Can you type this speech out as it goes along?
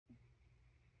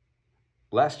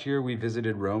Last year, we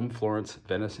visited Rome, Florence,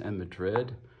 Venice, and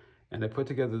Madrid, and I put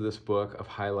together this book of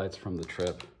highlights from the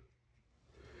trip.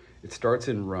 It starts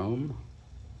in Rome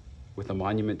with a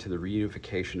monument to the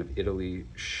reunification of Italy,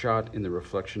 shot in the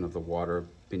reflection of the water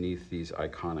beneath these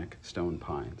iconic stone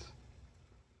pines.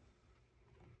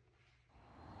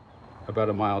 About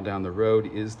a mile down the road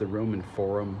is the Roman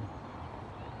Forum.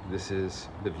 This is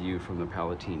the view from the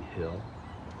Palatine Hill.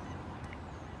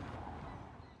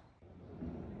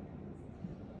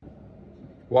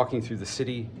 Walking through the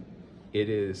city, it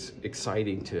is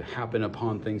exciting to happen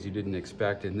upon things you didn't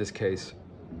expect. In this case,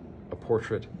 a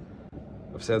portrait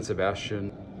of San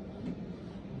Sebastian.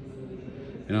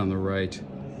 And on the right,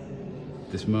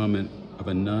 this moment of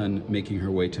a nun making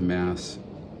her way to Mass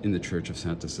in the Church of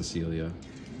Santa Cecilia.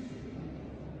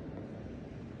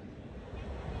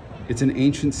 It's an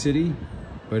ancient city,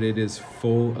 but it is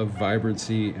full of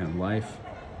vibrancy and life.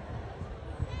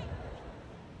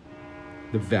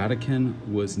 The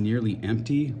Vatican was nearly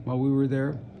empty while we were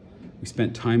there. We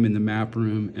spent time in the map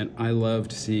room, and I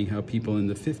loved seeing how people in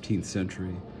the 15th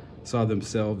century saw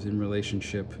themselves in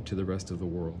relationship to the rest of the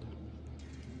world.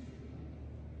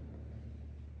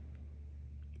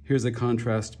 Here's a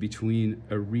contrast between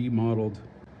a remodeled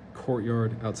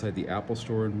courtyard outside the Apple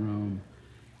Store in Rome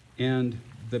and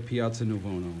the Piazza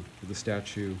Navona with a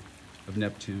statue of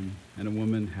Neptune and a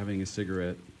woman having a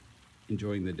cigarette,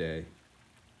 enjoying the day.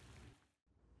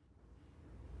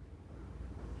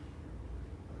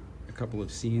 A couple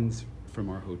of scenes from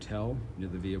our hotel near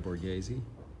the Via Borghese.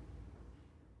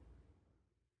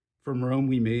 From Rome,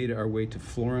 we made our way to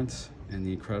Florence and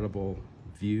the incredible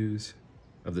views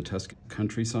of the Tuscan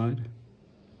countryside.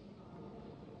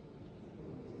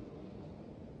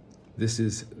 This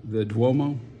is the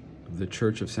Duomo of the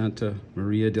Church of Santa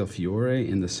Maria del Fiore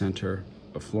in the center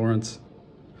of Florence,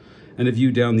 and a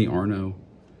view down the Arno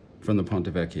from the Ponte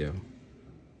Vecchio.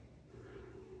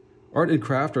 Art and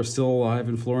craft are still alive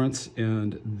in Florence,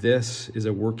 and this is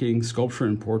a working sculpture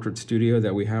and portrait studio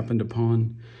that we happened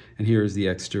upon. And here is the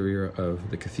exterior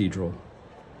of the cathedral.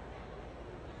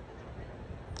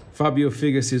 Fabio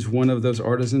Figas is one of those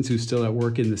artisans who's still at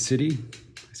work in the city.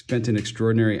 I spent an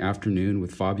extraordinary afternoon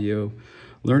with Fabio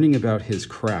learning about his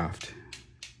craft.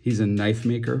 He's a knife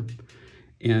maker,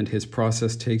 and his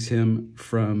process takes him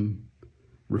from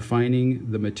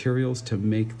refining the materials to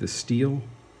make the steel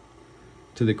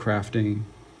to the crafting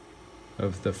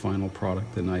of the final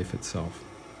product, the knife itself.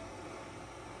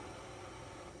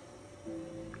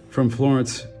 From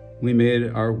Florence, we made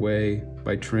our way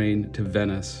by train to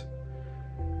Venice,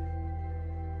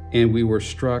 and we were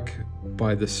struck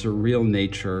by the surreal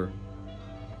nature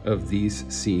of these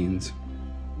scenes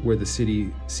where the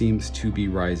city seems to be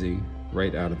rising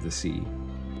right out of the sea.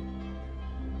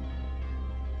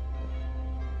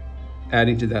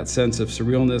 Adding to that sense of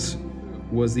surrealness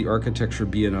was the Architecture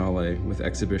Biennale with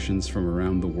exhibitions from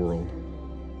around the world.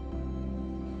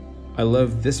 I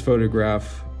love this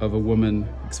photograph of a woman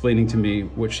explaining to me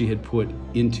what she had put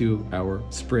into our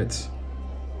spritz.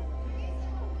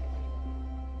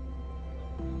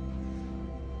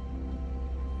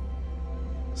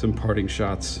 Some parting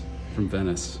shots from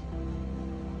Venice.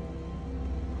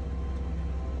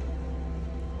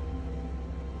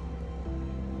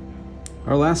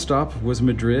 Our last stop was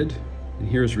Madrid, and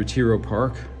here's Retiro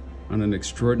Park on an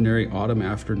extraordinary autumn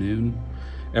afternoon.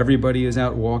 Everybody is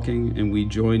out walking, and we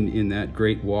joined in that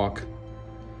great walk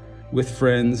with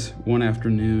friends one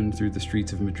afternoon through the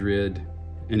streets of Madrid,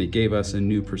 and it gave us a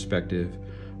new perspective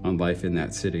on life in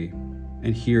that city.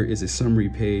 And here is a summary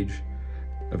page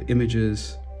of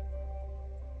images,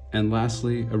 and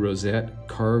lastly, a rosette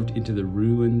carved into the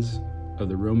ruins of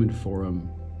the Roman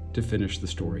Forum to finish the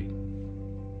story.